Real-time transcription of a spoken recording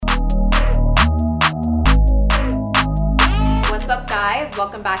up, guys?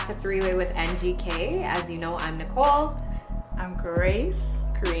 Welcome back to Three Way with NGK. As you know, I'm Nicole. I'm Grace.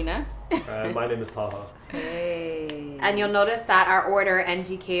 Karina. My name is Taha. Hey. And you'll notice that our order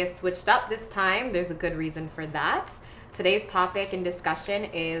NGK is switched up this time. There's a good reason for that. Today's topic and discussion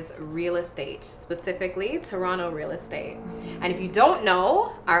is real estate, specifically Toronto real estate. And if you don't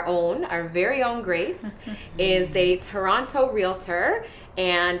know, our very own Grace is a Toronto realtor,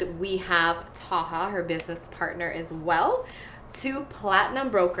 and we have Taha, her business partner as well, two platinum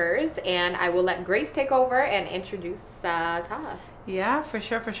brokers, and I will let Grace take over and introduce Taha. Yeah, for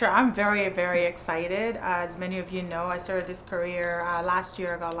sure. I'm very, very excited. As many of you know, I started this career last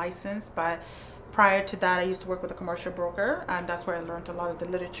year. I got licensed, but prior to that, I used to work with a commercial broker, and that's where I learned a lot of the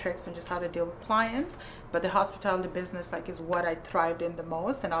little tricks and just how to deal with clients. But the hospitality business, is what I thrived in the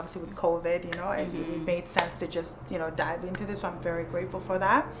most. And obviously with COVID, it made sense to just, dive into this. So I'm very grateful for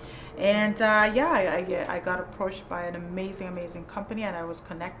that. And I got approached by an amazing company, and I was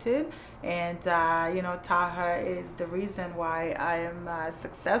connected. And Taha is the reason why I am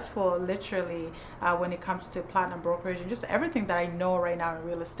successful, literally, when it comes to platinum brokerage and just everything that I know right now in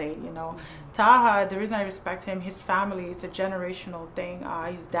real estate. Taha, the reason I respect him, his family, it's a generational thing.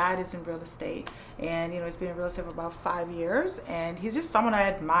 His dad is in real estate, and he's been in real estate for about 5 years, and he's just someone I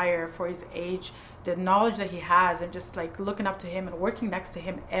admire for his age, the knowledge that he has, and just looking up to him and working next to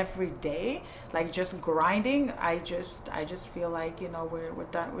him every day, just grinding. I just feel like we're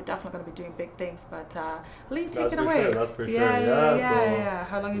definitely going to be doing big things. But Lee, take it away. Sure, that's for sure. Yeah.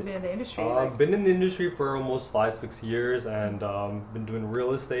 How long have you been in the industry? I've been in the industry for almost 5-6 years, and been doing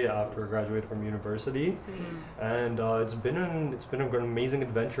real estate after I graduated from university. And it's been an amazing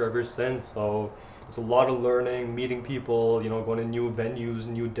adventure ever since. So it's a lot of learning, meeting people, going to new venues,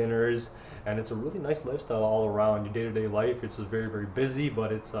 new dinners, and it's a really nice lifestyle all around. Your day-to-day life, it's just very, very busy,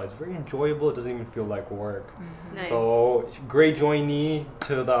 but it's very enjoyable. It doesn't even feel like work. Nice. So great joinee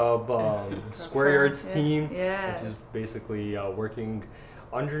to the Square Yards team, which is basically working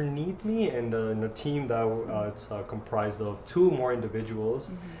underneath me, and in a team that it's comprised of 2 more individuals.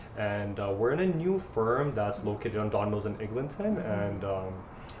 And we're in a new firm that's located on Don Mills in Eglinton, and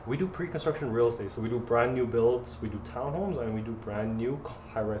we do pre-construction real estate. So we do brand new builds, we do townhomes, and we do brand new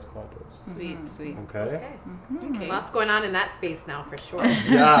high-rise condos. Sweet. Okay. Okay. Lots going on in that space now, for sure.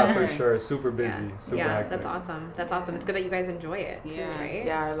 Yeah, for sure. Super busy. Super hectic. That's awesome. It's good that you guys enjoy it too, right?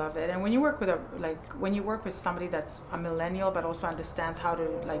 Yeah, I love it. And when you work with somebody that's a millennial but also understands how to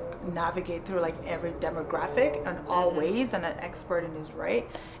navigate through every demographic and all ways, and an expert in his right,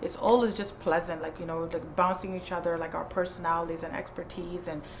 it's always just pleasant, bouncing each other, our personalities and expertise.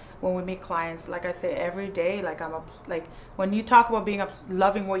 And when we meet clients, like I say, every day, when you talk about being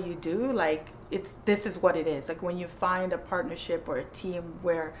loving what you do, this is what it is. When you find a partnership or a team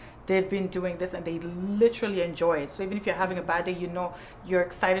where they've been doing this and they literally enjoy it. So even if you're having a bad day, you're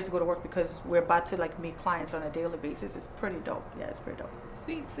excited to go to work because we're about to meet clients on a daily basis. It's pretty dope. Yeah, it's pretty dope.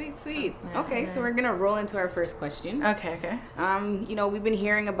 Sweet. Okay, so we're gonna roll into our first question. Okay. We've been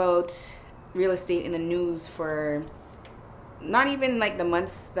hearing about real estate in the news for not even the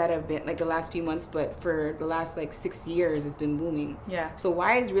months that have been the last few months, but for the last 6 years it's been booming. Yeah. So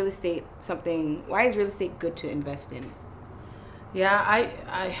why is real estate good to invest in? Yeah,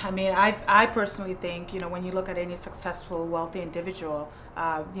 I personally think, when you look at any successful, wealthy individual,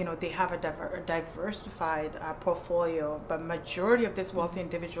 they have a diversified portfolio, but majority of these wealthy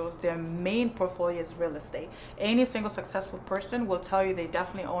individuals, their main portfolio is real estate. Any single successful person will tell you they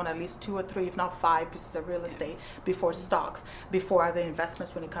definitely own at least 2 or 3, if not 5 pieces of real estate before stocks, before other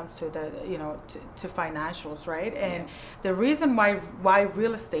investments when it comes to the, to financials, right? And the reason why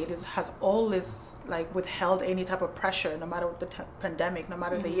real estate has always withheld any type of pressure, no matter what the pandemic, no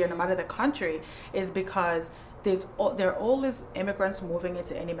matter the year, no matter the country, is because there are always immigrants moving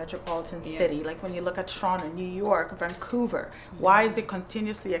into any metropolitan city. When you look at Toronto, New York, Vancouver, why is it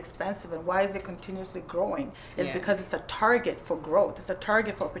continuously expensive and why is it continuously growing? It's because it's a target for growth. It's a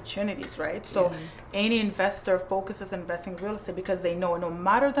target for opportunities, right? So any investor focuses on investing in real estate because they know no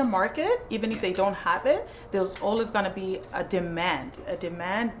matter the market, even if they don't have it, there's always going to be a demand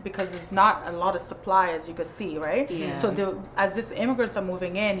because there's not a lot of supply, as you can see, right? Yeah. So as these immigrants are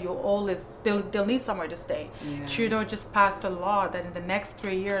moving in, they'll need somewhere to stay. Yeah. Trudeau just passed a law that in the next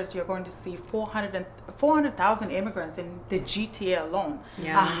 3 years you're going to see 400,000 immigrants in the GTA alone.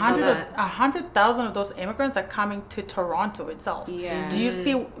 100,000 of those immigrants are coming to Toronto itself. Yeah. Do you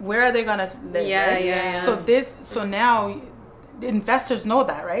see where are they going to live? Yeah. So now investors know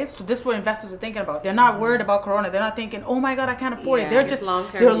that, right? So this is what investors are thinking about. They're not worried about Corona. They're not thinking, oh my God, I can't afford it. They're just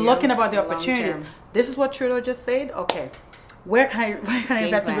they're looking about the opportunities. This is what Trudeau just said. Okay. where can I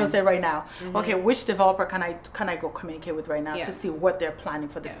invest in real estate right now? Mm-hmm. Okay, which developer can I go communicate with right now Yeah. to see what they're planning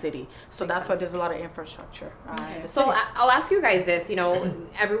for the Yeah. city? So that's why there's a lot of infrastructure. In the So city. I'll ask you guys this,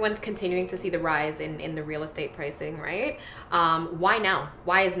 everyone's continuing to see the rise in the real estate pricing, right? Why now?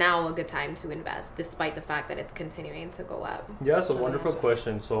 Why is now a good time to invest despite the fact that it's continuing to go up? Yeah, so wonderful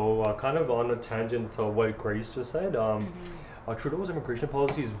question. So kind of on a tangent to what Grace just said, Trudeau's immigration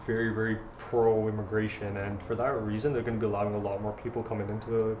policy is very, very pro-immigration, and for that reason, they're going to be allowing a lot more people coming into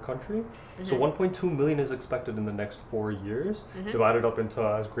the country. So 1.2 million is expected in the next 4 years, divided up into,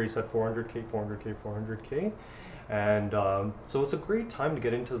 as Grace said, 400K, 400K, 400K. And so it's a great time to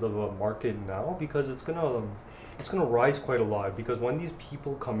get into the market now because it's gonna rise quite a lot, because when these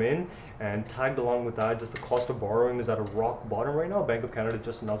people come in and tagged along with that, just the cost of borrowing is at a rock bottom right now. Bank of Canada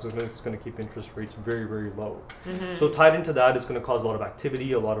just announced it's going to keep interest rates very, very low. So tied into that, it's going to cause a lot of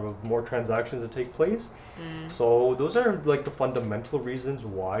activity, a lot of more transactions to take place. So those are like the fundamental reasons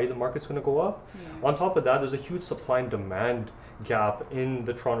why the market's going to go up. On top of that, there's a huge supply and demand gap in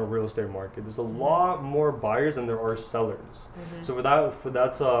the Toronto real estate market. There's a lot more buyers than there are sellers. So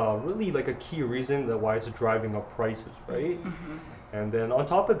that's really like a key reason that why it's driving up prices, right? And then on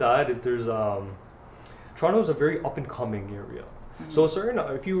top of that, there's Toronto is a very up and coming area. So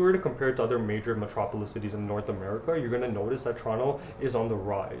if you were to compare it to other major metropolis cities in North America, you're going to notice that Toronto is on the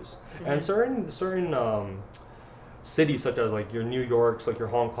rise. And certain cities such as like your New Yorks, like your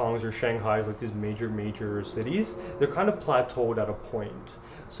Hong Kongs, your Shanghais, like these major cities, they're kind of plateaued at a point.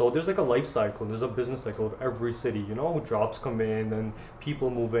 So there's like a life cycle, there's a business cycle of every city, jobs come in and people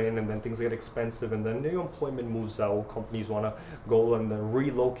move in and then things get expensive and then the employment moves out, companies want to go and then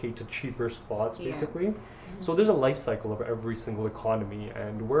relocate to cheaper spots basically. So there's a life cycle of every single economy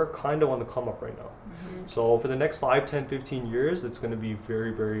and we're kind of on the come up right now. So for the next 5, 10, 15 years, it's going to be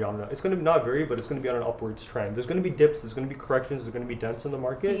very, very it's going to be not very, but it's going to be on an upwards trend. There's going to be dips, there's going to be corrections, there's going to be dents in the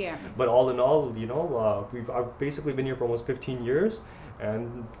market. But all in all, I've basically been here for almost 15 years.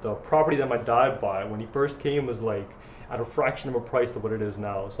 And the property that my dad bought when he first came was like at a fraction of a price of what it is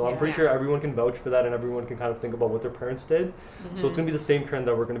now. So I'm pretty sure everyone can vouch for that and everyone can kind of think about what their parents did. So it's going to be the same trend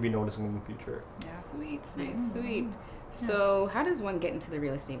that we're going to be noticing in the future. Sweet. So how does one get into the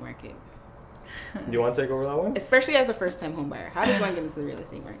real estate market? Do you want to take over that one? Especially as a first-time home buyer. How does one get into the real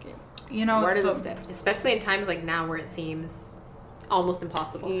estate market? What are the steps? Especially in times like now where it seems almost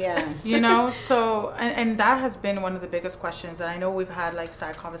impossible. And that has been one of the biggest questions, and I know we've had like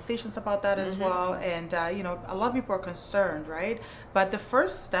side conversations about that as well, and a lot of people are concerned, right? But the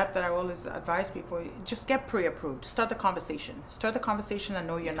first step that I always advise people, just get pre-approved. Start the conversation and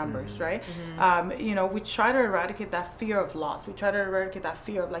know your numbers, right? We try to eradicate that fear of loss. We try to eradicate that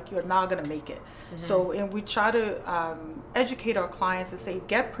fear of like you're not going to make it. So and we try to educate our clients and say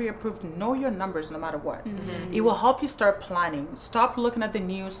get pre-approved, know your numbers no matter what. It will help you start planning. Stop looking at the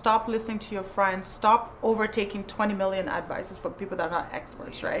news, stop listening to your friends, stop overtaking 20 million advices from people that are not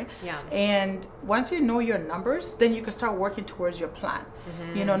experts, right? And once you know your numbers, then you can start working towards your plan.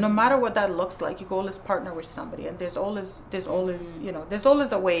 No matter what that looks like, you can always partner with somebody, and there's always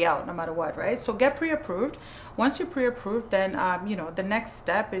a way out no matter what, right? So get pre-approved. Once you're pre-approved, then the next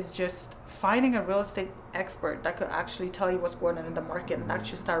step is just finding a real estate expert that could actually tell you what's going on in the market and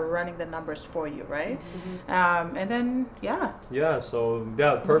actually start running the numbers for you, right? And then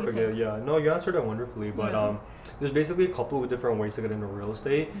perfect. No, you answered it wonderfully, but there's basically a couple of different ways to get into real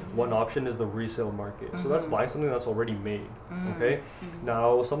estate. One option is the resale market. So that's buying something that's already made. Okay.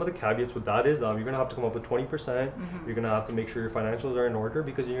 Now, some of the caveats with that is you're gonna have to come up with 20%. You're gonna have to make sure your financials are in order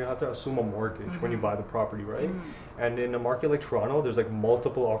because you're gonna have to assume a mortgage when you buy the property, right? And in a market like Toronto, there's like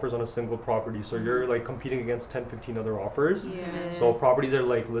multiple offers on a single property, so you're like competing against 10, 15 other offers. So properties are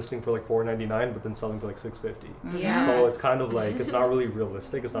like listing for like $499, but then selling for like $650. So it's kind of like it's not really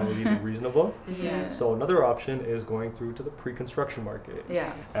realistic. It's not really reasonable. So another option is going through to the pre-construction market.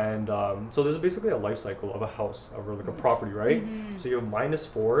 And so there's basically a life cycle of a house or like a property, right? So you have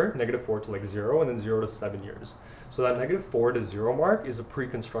 -4 to like 0, and then 0 to 7 years. So that -4 to 0 mark is a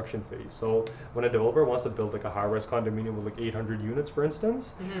pre-construction phase. So when a developer wants to build like a high-rise condominium with like 800 units, for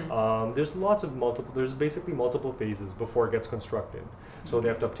instance, there's basically multiple phases before it gets constructed. So they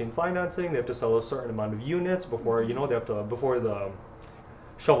have to obtain financing, they have to sell a certain amount of units before before the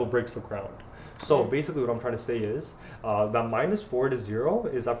shovel breaks the ground. So basically what I'm trying to say is that -4 to 0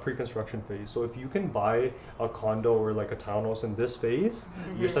 is that pre-construction phase. So if you can buy a condo or like a townhouse in this phase,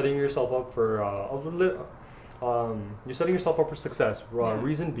 you're setting yourself up for success.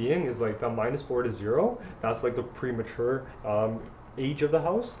 Reason being is like that -4 to 0, that's like the premature age of the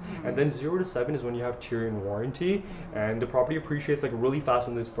house, and then 0 to 7 is when you have Tyrion warranty, and the property appreciates like really fast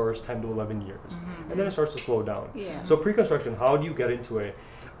in these first 10 to 11 years, and then it starts to slow down. Yeah. So pre-construction, how do you get into it?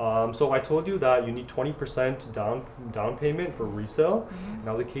 So I told you that you need 20% down payment for resale.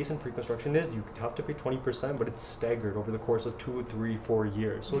 Now the case in pre-construction is you have to pay 20%, but it's staggered over the course of 2, 3, 4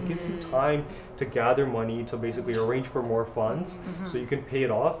 years. So it gives you time to gather money to basically arrange for more funds, so you can pay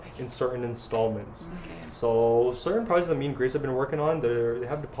it off in certain installments. So certain projects that me and Grace have been working on, they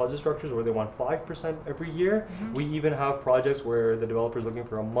have deposit structures where they want 5% every year. We even have projects where the developer is looking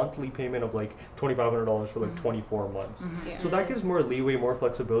for a monthly payment of like $2,500 for like 24 months. So that gives more leeway, more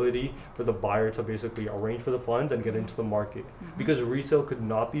flexibility for the buyer to basically arrange for the funds and get into the market. Because resale could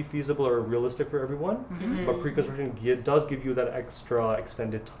not be feasible or realistic for everyone, but pre-construction does give you that extra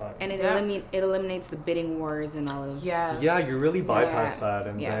extended time. And it eliminates the bidding wars and all of. Yes. Yeah, you really bypass that,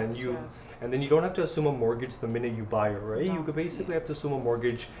 and then you don't have to assume a mortgage the minute you buy it, right? You could basically have to assume a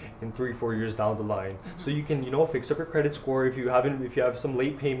mortgage in 3, 4 years down the line. So you can, fix up your credit score if you have some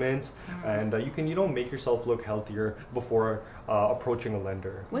late payments, and you can, make yourself look healthier before approaching a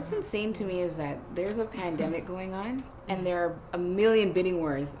lender. What's insane to me is that there's a pandemic going on, and there are a million bidding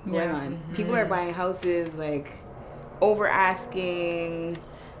wars going on. People are buying houses like over asking.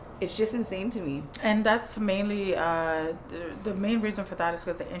 It's just insane to me. And that's mainly, the main reason for that is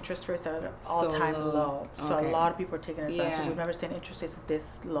because the interest rates are at all-time low. So a lot of people are taking advantage. We've never seen interest rates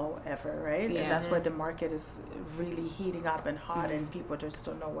this low ever, right? And that's why the market is really heating up and hot, and people just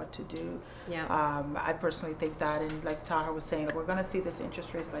don't know what to do. I personally think that, and like Taha was saying, we're going to see this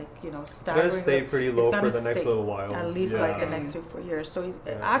interest rates staggering. It's going to stay pretty low for the next little while. At least like the next 3, 4 years. So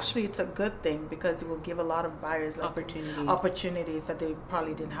actually it's a good thing, because it will give a lot of buyers opportunities that they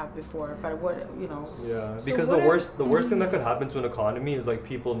probably didn't have before. But because the worst thing that could happen to an economy is like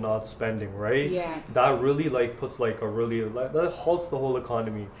people not spending, right? That really puts that halts the whole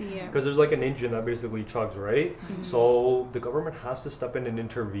economy, because there's like an engine that basically chugs, right? So the government has to step in and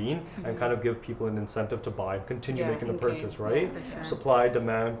intervene and kind of give people an incentive to buy and continue making the purchase, right? Supply,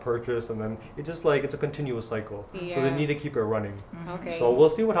 demand, purchase, and then it's just it's a continuous cycle. So they need to keep it running. So we'll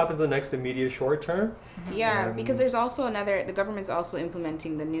see what happens in the next immediate short term. Because there's also the government's also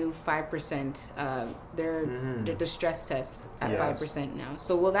implementing the new 5%, the stress test at 5% now.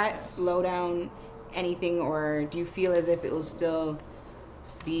 So will that slow down anything, or do you feel as if it will still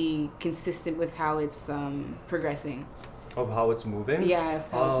be consistent with how it's progressing? Of how it's moving? Yeah, of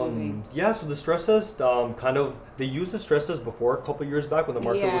how it's moving. Yeah, so the stress test, they used the stress test before a couple years back when the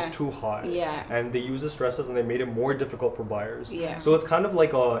market was too high. And they used the stress test and they made it more difficult for buyers. So it's kind of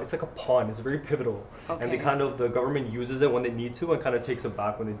like it's like a pawn. It's very pivotal. And the government uses it when they need to and kind of takes it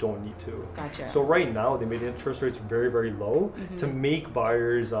back when they don't need to. So right now they made the interest rates very, very low to make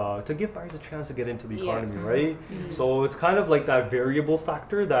buyers, to give buyers a chance to get into the economy, right? So it's kind of like that variable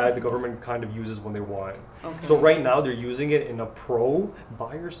factor that the government kind of uses when they want. So right now they're using it in a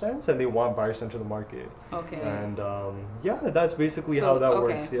pro-buyer sense, and they want buyers to enter the market. And that's basically how that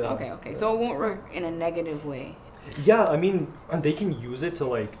works. So it won't work in a negative way. Yeah, I mean, they can use it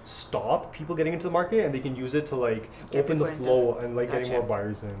to stop people getting into the market, and they can use it to open the flow and getting more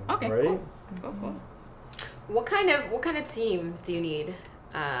buyers in. Right? Cool. What kind of team do you need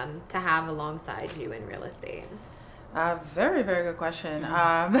to have alongside you in real estate? Very, very good question.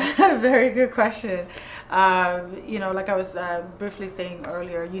 Very good question. Like I was briefly saying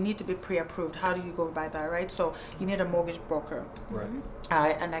earlier, you need to be pre-approved. How do you go by that, right? So you need a mortgage broker,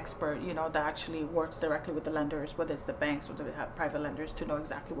 an expert, that actually works directly with the lenders, whether it's the banks or the private lenders, to know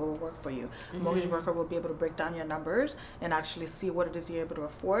exactly what will work for you. A mortgage broker will be able to break down your numbers and actually see what it is you're able to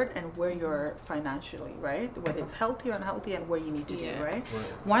afford and where you're financially, right? Whether it's healthy or unhealthy, and where you need to do, right?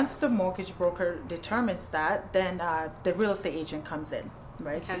 Once the mortgage broker determines that, then the real estate agent comes in.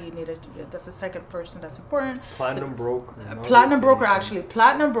 Right, so you need that's the second person that's important. Platinum broker. Platinum broker, actually.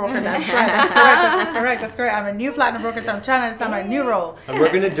 Platinum broker, that's right. That's correct. I'm a new platinum broker, so I'm trying to understand my new role. And we're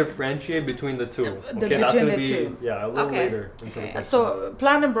going to differentiate between the two. Between the two. Yeah, a little later. So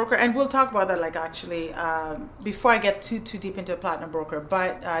platinum broker, and we'll talk about that before I get too deep into a platinum broker,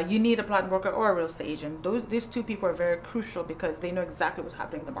 but you need a platinum broker or a real estate agent. These two people are very crucial because they know exactly what's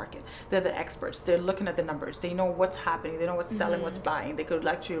happening in the market. They're the experts. They're looking at the numbers. They know what's happening. They know what's selling, what's buying. They could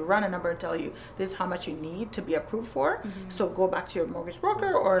actually run a number and tell you this is how much you need to be approved for. So go back to your mortgage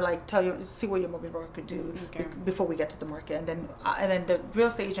broker, or like see what your mortgage broker could do before we get to the market. And then the real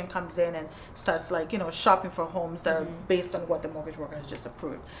estate agent comes in and starts like, shopping for homes that are based on what the mortgage broker has just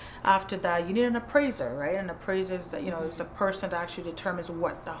approved. After that, you need an appraiser, right? An appraiser is that, is a person that actually determines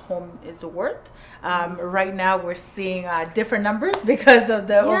what the home is worth. Right now we're seeing different numbers because of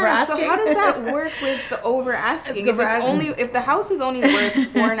the over asking. So how does that work with the over asking? If the house is only worth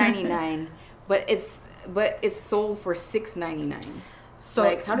 $499, but it's sold for $699. So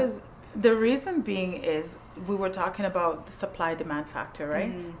like, how does the reason being is we were talking about the supply demand factor,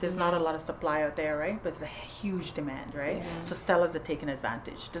 right? There's not a lot of supply out there, right? But it's a huge demand, right? So sellers are taking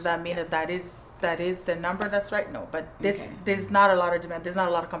advantage. Does that mean that is the number that's right? No, but there's not a lot of demand. There's not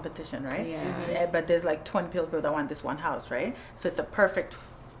a lot of competition, right? But there's like 20 people that want this one house, right? So it's a perfect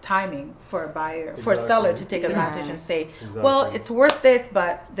timing for a buyer, for a seller to take advantage and say, well, it's worth this,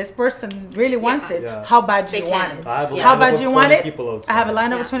 but this person really wants it. How bad do you want it? How bad do you want it? I have a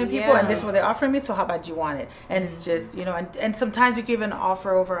lineup of 20 people and this is what they're offering me, so how bad do you want it? And it's just, and sometimes you give an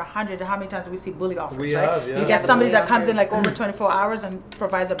offer over 100. How many times do we see bully offers, right? You get somebody that comes in like over 24 hours and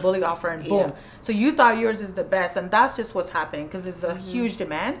provides a bully offer and boom. So you thought yours is the best, and that's just what's happening because there's a huge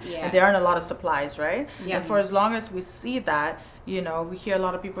demand and there aren't a lot of supplies, right? And for as long as we see that, we hear a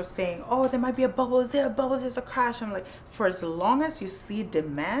lot of people saying, oh, there might be a bubble. Is there a bubble? There's a crash. I'm like, for as long as you see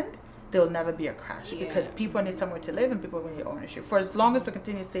demand, there will never be a crash because people need somewhere to live and people need ownership. For as long as we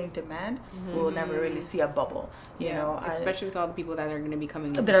continue seeing demand, we will never really see a bubble. You know, especially with all the people that are going to be coming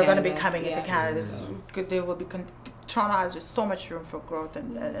into Canada. Going to be coming into Canada. There will be. Toronto has just so much room for growth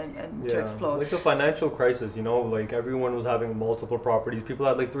and to explode. Like the financial crisis, like everyone was having multiple properties. People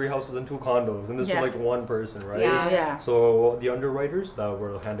had like 3 houses and 2 condos, and this was like one person, right? So the underwriters that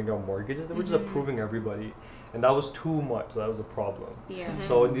were handing out mortgages, they were just approving everybody. And that was too much. That was a problem.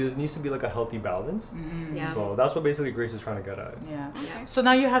 So there needs to be like a healthy balance. So that's what basically Grace is trying to get at. So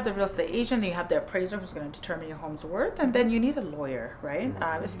now you have the real estate agent, you have the appraiser who's going to determine your home's worth, and then you need a lawyer, right?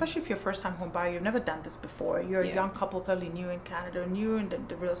 Especially if you're a first-time home buyer, you've never done this before. You're a young couple, probably new in Canada, new in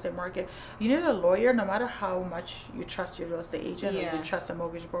the real estate market. You need a lawyer, no matter how much you trust your real estate agent or you trust a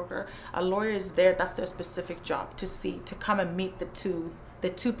mortgage broker. A lawyer is there. That's their specific job, to come and meet the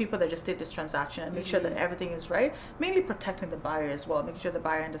two people that just did this transaction and make sure that everything is right, mainly protecting the buyer as well, making sure the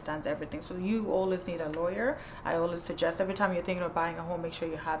buyer understands everything. So you always need a lawyer. I always suggest every time you're thinking of buying a home, make sure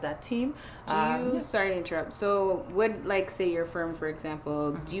you have that team. Sorry to interrupt. So would, like, say your firm, for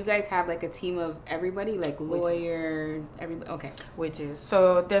example, do you guys have like a team of everybody, like lawyer, everybody? Okay. We do.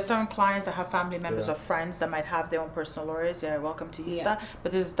 So there's some clients that have family members or friends that might have their own personal lawyers. You're welcome to use that.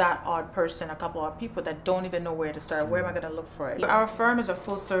 But there's that odd person, a couple of people that don't even know where to start. Where am I going to look for it? Our firm is a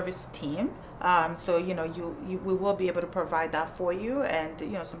full service team. So we will be able to provide that for you,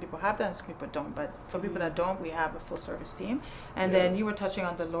 and some people have that and some people don't, but for people that don't, we have a full service team. And then you were touching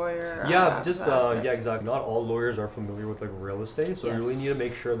on the lawyer exactly. Not all lawyers are familiar with like real estate, so you really need to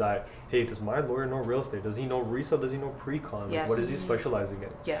make sure that, hey, does my lawyer know real estate? Does he know resale? Does he know pre-con? Like, what is he specializing in?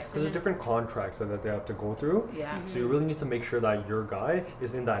 Because there's different contracts that they have to go through. So you really need to make sure that your guy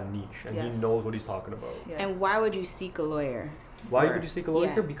is in that niche and he knows what he's talking about. And why would you seek a lawyer? Why would you seek a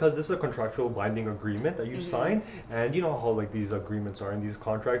lawyer? Because this is a contractual binding agreement that you sign, and you know how like these agreements are in these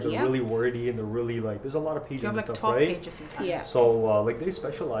contracts. They're really wordy and they're really like there's a lot of pages and stuff, right? Pages sometimes. So like they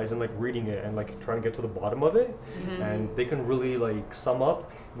specialize in like reading it and like trying to get to the bottom of it, and they can really like sum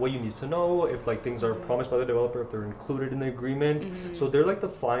up what you need to know, if like things are promised by the developer, if they're included in the agreement. So they're like the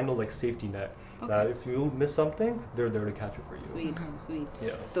final like safety net. That if you miss something, they're there to catch it for you. Sweet.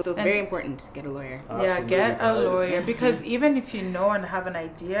 Yeah. So it's very important to get a lawyer. Yeah, get a lawyer, because even if you know and have an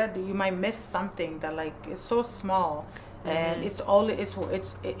idea, you might miss something that like is so small, and it's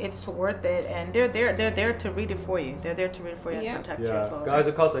worth it, and they're there to read it for you. They're there to read it for you and protect you as well. Guys,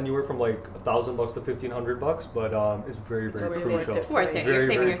 it costs anywhere from like $1,000 to $1,500, but it's very crucial. It's worth it. You're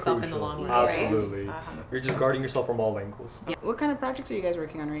saving yourself in the long run. Absolutely. Right? You're just guarding yourself from all angles. What kind of projects are you guys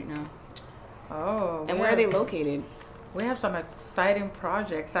working on right now? And where are they located? We have some exciting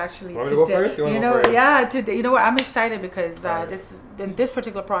projects actually. Want me to go first? You want to go first? Yeah, today. You know what? I'm excited because this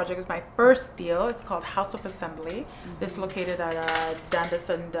particular project is my first deal. It's called House of Assembly. This is located at Dundas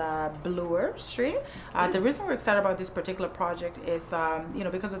and Bloor Street. The reason we're excited about this particular project is,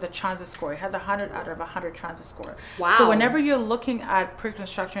 because of the transit score. It has 100 out of 100 transit score. Wow. So whenever you're looking at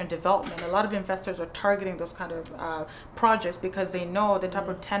pre-construction and development, a lot of investors are targeting those kind of projects because they know the type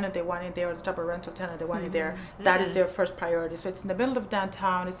of tenant they want in there, or the type of rental tenant they want in there. That is their first priority. So it's in the middle of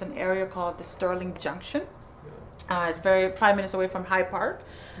downtown. It's an area called the Sterling Junction. It's 5 minutes away from Hyde Park.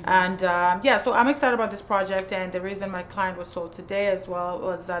 And so I'm excited about this project. And the reason my client was sold today as well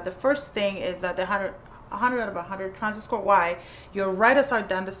was the first thing is that the 100 out of 100 Transit Score. Why? You're right outside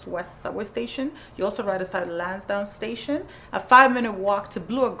Dundas West subway station. You're also right outside Lansdowne station. A 5-minute walk to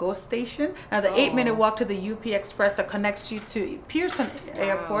Blue Ghost station. And the 8-minute walk to the UP Express that connects you to Pearson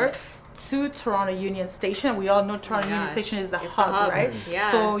Airport to Toronto Union Station. We all know Toronto Union Station is a hub, right? Yeah.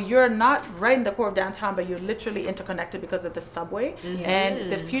 So you're not right in the core of downtown, but you're literally interconnected because of the subway.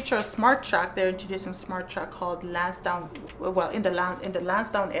 And the future of Smart Track, they're introducing Smart Track called Lansdowne. Well, in the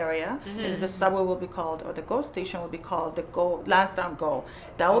Lansdowne area, and the subway will be called, or the GO station will be called the Lansdowne GO.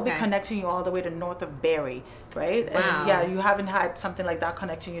 That will be connecting you all the way to north of Barrie. Right? Wow. And you haven't had something like that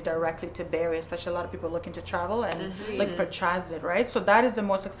connecting you directly to Barrie, especially a lot of people looking to travel and looking for transit, right? So that is the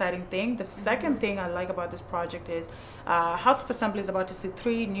most exciting thing. The second thing I like about this project is House of Assembly is about to see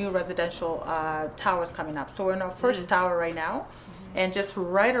 3 new residential towers coming up. So we're in our first tower right now. And just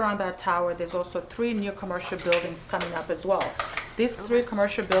right around that tower, there's also 3 new commercial buildings coming up as well. These 3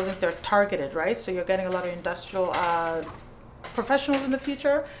 commercial buildings, they're targeted, right? So you're getting a lot of industrial professionals in the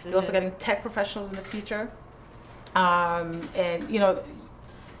future. You're also getting tech professionals in the future. And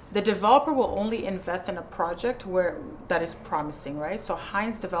the developer will only invest in a project that is promising, right? So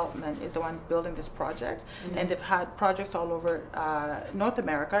Hines Development is the one building this project, and they've had projects all over North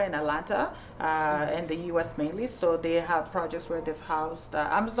America, in Atlanta, and the U.S. mainly. So they have projects where they've housed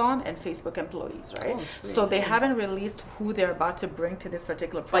Amazon and Facebook employees, right? So they haven't released who they're about to bring to this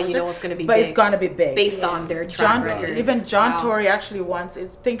particular project. But you know it's going to be big. it's going to be big. Based on their track record. Even John Tory actually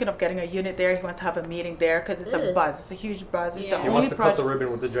is thinking of getting a unit there. He wants to have a meeting there because it's a buzz. It's a huge buzz. It's the He only wants to cut project the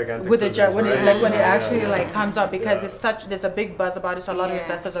ribbon with the gigantic when scissors, it actually comes up, because there's a big buzz about it. So a lot of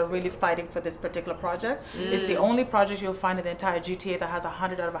investors are really fighting for this particular project. It's the only project you'll find in the entire GTA that has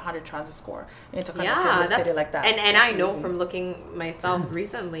 100 out of 100 Transit Score interconnected in the city like that. And I know from looking myself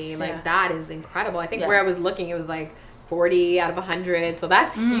recently, like that is incredible. I think where I was looking, it was like 40 out of 100, so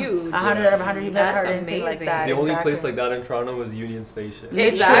that's huge. 100 out of 100, you've never heard anything like that. The only place like that in Toronto was Union Station.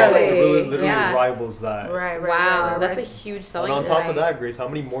 Exactly. It literally rivals that. Right. Wow, that's a huge selling point. And on top of that, Grace, how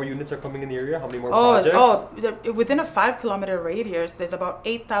many more units are coming in the area? How many more projects? Within a 5-kilometer radius, there's about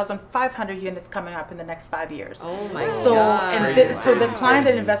 8,500 units coming up in the next 5 years. Oh my God. So the client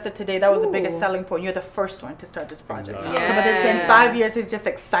that invested today, that was the biggest selling point. You're the first one to start this project. Exactly. So within 5 years, he's just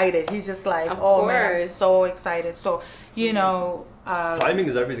excited. He's just like, man, I'm so excited. So, timing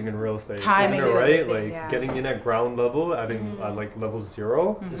is everything in real estate. Timing is right? everything, like getting in at ground level, adding like level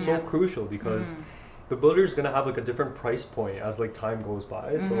 0 is so crucial, because the builder is going to have like a different price point as like time goes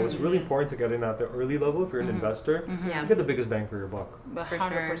by. So it's really important to get in at the early level if you're an investor. You get the biggest bang for your buck.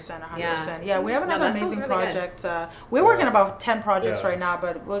 100%. Yes. Yeah, we have another amazing project. We're working about 10 projects right now,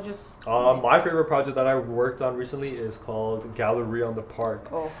 but we'll just... my favorite project that I worked on recently is called Galleria on the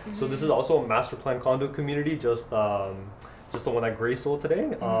Park. So this is also a master plan condo community, just the one that Grace sold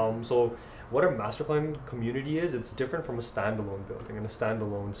today. So what a master plan community is, it's different from a standalone building and a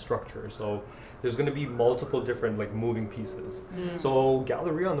standalone structure. So there's going to be multiple different like moving pieces. So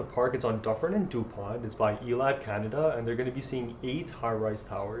Galleria on the Park, it's on Dufferin and DuPont. It's by Elad Canada, and they're going to be seeing 8 high-rise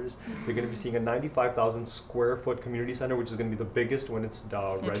towers. They're going to be seeing a 95,000 square foot community center, which is going to be the biggest when it's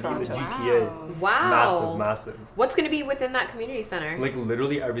ready in the GTA. Wow. Massive. What's going to be within that community center? Like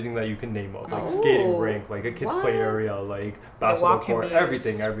literally everything that you can name up, like skating rink, like a kids play area, like basketball court,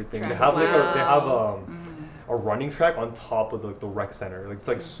 everything. They have a running track on top of the rec center. Like it's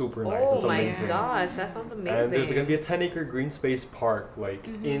like super nice. It's amazing. Oh my gosh, that sounds amazing. And there's gonna be a 10-acre green space park like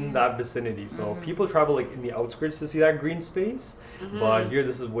in that vicinity. So people travel like in the outskirts to see that green space. But here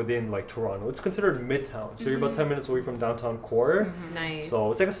this is within like Toronto. It's considered midtown. So you're about 10 minutes away from downtown core. Nice.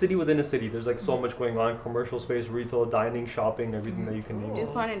 So it's like a city within a city. There's like so much going on: commercial space, retail, dining, shopping, everything that you can name.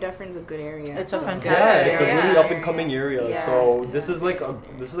 DuPont and Dufferin's a good area. It's a fantastic area. It's a really up and coming area. So this is like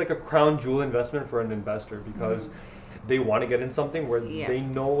a crown jewel investment for an investor, because they want to get in something where they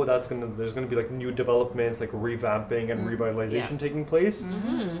know there's gonna be like new developments, like revamping and revitalization taking place.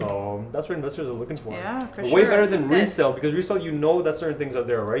 So that's what investors are looking for. Yeah, for Way better than resale, because resale, you know that certain things are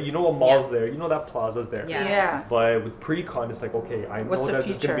there, right? You know a mall's there, you know that plaza's there. Yeah. But with pre-con, it's like, okay, I know that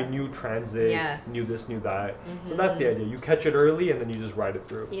there's gonna be new transit, new this, new that. So that's the idea. You catch it early and then you just ride it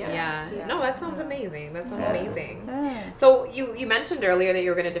through. No, that sounds amazing. That sounds amazing. So you mentioned earlier that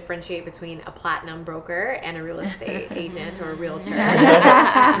you were going to differentiate between a platinum broker and a real estate. estate agent or a realtor.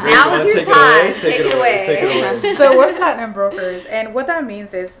 Now is your time. Take it away. So we're platinum brokers, and what that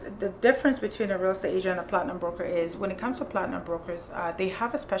means is the difference between a real estate agent and a platinum broker is when it comes to platinum brokers, they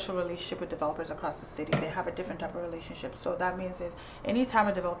have a special relationship with developers across the city. They have a different type of relationship. So that means is anytime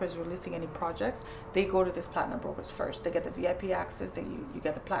a developer is releasing any projects, they go to this platinum brokers first. They get the VIP access, you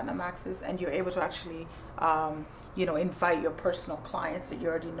get the platinum access, and you're able to actually invite your personal clients that you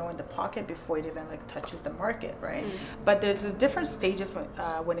already know in the pocket before it even like touches the market, right? But there's different stages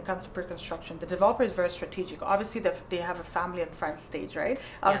when it comes to pre-construction. The developer is very strategic. Obviously, they have a family and friends stage, right?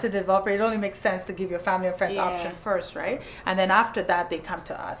 Obviously, the developer, it only makes sense to give you a family and friends option first, right? And then after that, they come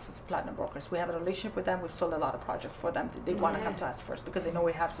to us as platinum brokers. We have a relationship with them. We've sold a lot of projects for them. They want to come to us first because they know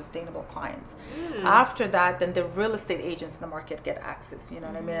we have sustainable clients. After that, then the real estate agents in the market get access. You know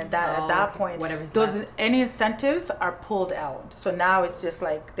what I mean? And at that point, any incentives are pulled out. So now it's just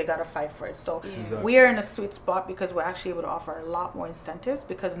like they gotta fight for it. So we are in a sweet spot because we're actually able to offer a lot more incentives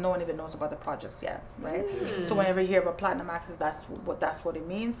because no one even knows about the projects yet, right? So whenever you hear about platinum access, that's what it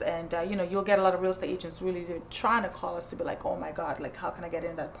means. And you'll get a lot of real estate agents really trying to call us to be like, oh my God, like how can I get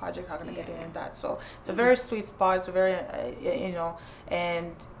in that project? How can I get in that? So it's a very sweet spot. It's a very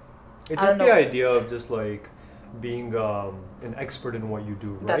and it's just the idea of just like being an expert in what you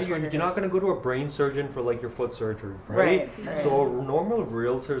do, right? You're not going to go to a brain surgeon for like your foot surgery, right? So normal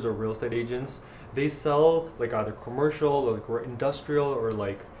realtors or real estate agents, they sell like either commercial or industrial or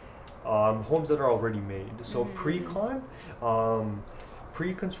like homes that are already made. So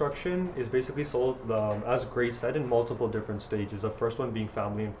pre-construction is basically sold, as Grace said, in multiple different stages. The first one being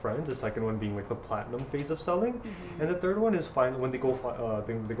family and friends, the second one being like the platinum phase of selling, and the third one is when they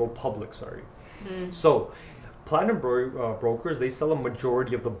go public. So platinum brokers, they sell a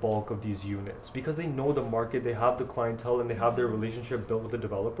majority of the bulk of these units because they know the market, they have the clientele, and they have their relationship built with the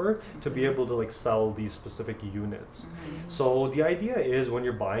developer to be able to like sell these specific units. So the idea is when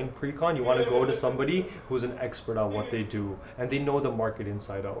you're buying pre-con, you want to go to somebody who's an expert at what they do and they know the market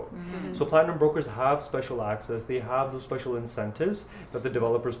inside out. So platinum brokers have special access, they have those special incentives that the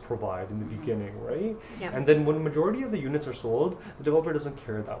developers provide in the beginning, right? And then when the majority of the units are sold, the developer doesn't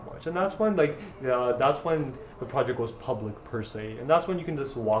care that much, and that's when the project goes public per se, and that's when you can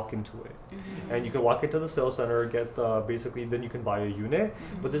just walk into it, and you can walk into the sales center, get basically, then you can buy a unit,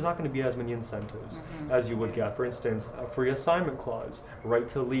 but there's not going to be as many incentives as you would get. For instance, a free assignment clause, right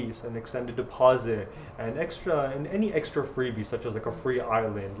to lease, an extended deposit, and any extra freebies such as like a free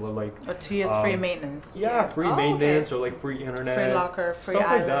island or like or 2 years free maintenance. Free maintenance or like free internet, free locker, free stuff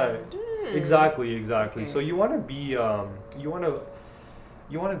island. Like that. Exactly. So you want to be you want to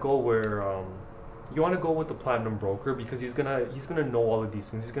go where you want to go with the platinum broker because he's gonna know all of these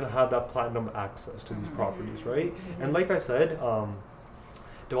things. He's gonna have that platinum access to these properties, right? And like I said,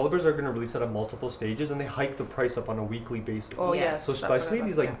 developers are gonna release it at multiple stages, and they hike the price up on a weekly basis. Oh yes. So especially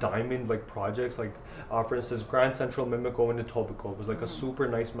these like diamond like projects, like for instance, Grand Central Mimico in Etobicoke was like a super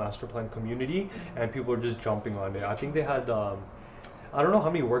nice master plan community, and people were just jumping on it. I think they had. I don't know how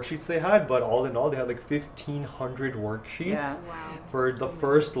many worksheets they had, but all in all, they had like 1,500 worksheets for the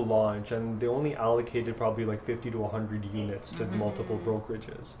first launch, and they only allocated probably like 50 to 100 units to multiple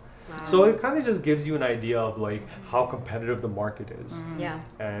brokerages. So it kind of just gives you an idea of like how competitive the market is.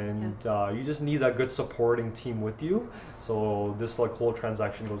 And you just need that good supporting team with you, so this like whole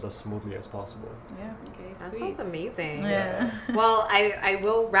transaction goes as smoothly as possible. That sounds amazing. Well, I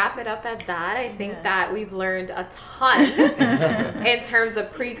will wrap it up at that. I think that we've learned a ton in terms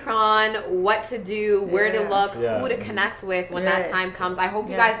of pre-con, what to do, where to look, who to connect with when that time comes. I hope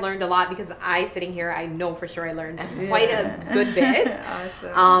you guys learned a lot because sitting here, I know for sure I learned quite a good bit.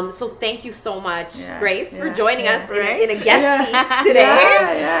 Awesome. So thank you so much, Grace, for joining us in a guest seat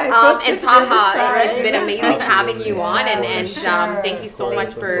today. And Taha, it's been amazing having you on, and thank you so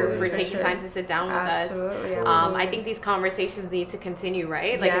much for taking time to sit down with us. I think these conversations need to continue,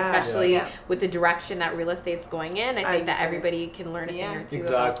 right? Like especially with the direction that real estate's going in. I think that everybody can learn a thing or two.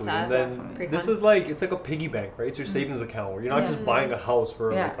 Exactly. About and then this is like it's like a piggy bank, right? It's your savings account where you're not just buying a house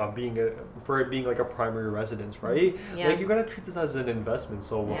for like it being like a primary residence, right? Like you're gonna treat this as an investment.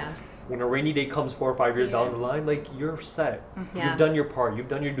 So when a rainy day comes 4 or 5 years down the line, like you're set. You've done your part. You've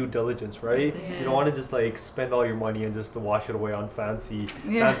done your due diligence, right? You don't want to just like spend all your money and just wash it away on fancy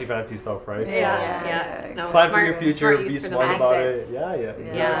stuff, right? No, plan for your future. Be smart about it.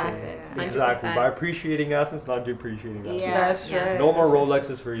 Exactly. 100%. By appreciating assets, not depreciating assets. That's right. No more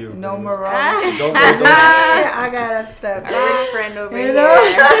Rolexes for you. No more Rolexes. Don't I gotta step back. Rich friend over here.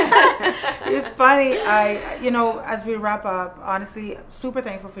 It's funny. As we wrap up, honestly, super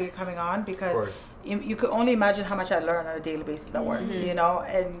thankful for you coming on because you could only imagine how much I learn on a daily basis at work.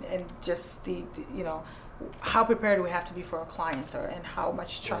 And just how prepared we have to be for our clients, and how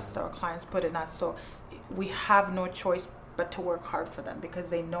much trust our clients put in us. So we have no choice but to work hard for them, because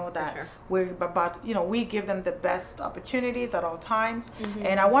they know that we're about, we give them the best opportunities at all times.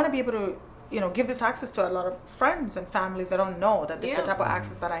 And I want to be able to, give this access to a lot of friends and families that don't know that this is the type of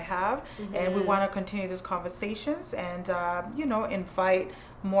access that I have. And we want to continue these conversations and, invite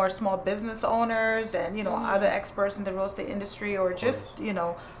more small business owners and, other experts in the real estate industry, or just,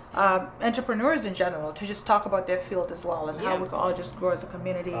 entrepreneurs in general, to just talk about their field as well, and how we can all just grow as a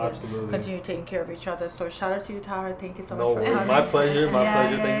community and continue taking care of each other. So shout out to you, Tara. Thank you so much for coming. My pleasure.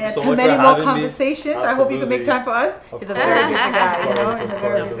 Thank you so much many for more having conversations. Me. I hope you can make time for us. He's a very busy guy, He's a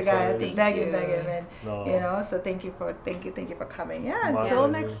very busy guy. To Megan, and so thank you for coming. Until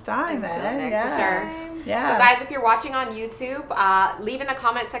next time, man. So guys, if you're watching on YouTube, leave in the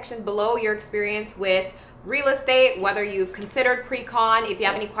comment section below your experience with real estate, whether you've considered pre-con. If you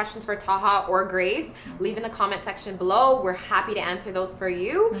have any questions for Taha or Grace, leave in the comment section below. We're happy to answer those for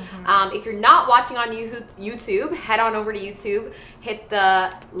you. If you're not watching on YouTube, head on over to YouTube, hit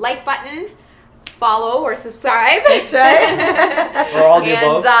the like button, follow or subscribe. That's right. Or all the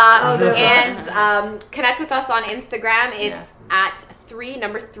above. And connect with us on Instagram. It's at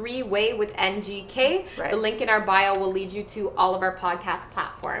 3 way with NGK. The link in our bio will lead you to all of our podcast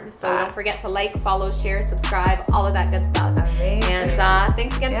platforms. So don't forget to like, follow, share, subscribe, all of that good stuff. Amazing. And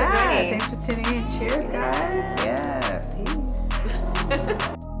thanks again for joining. Thanks for tuning in. Cheers, guys.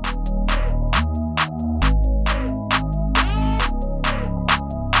 Peace.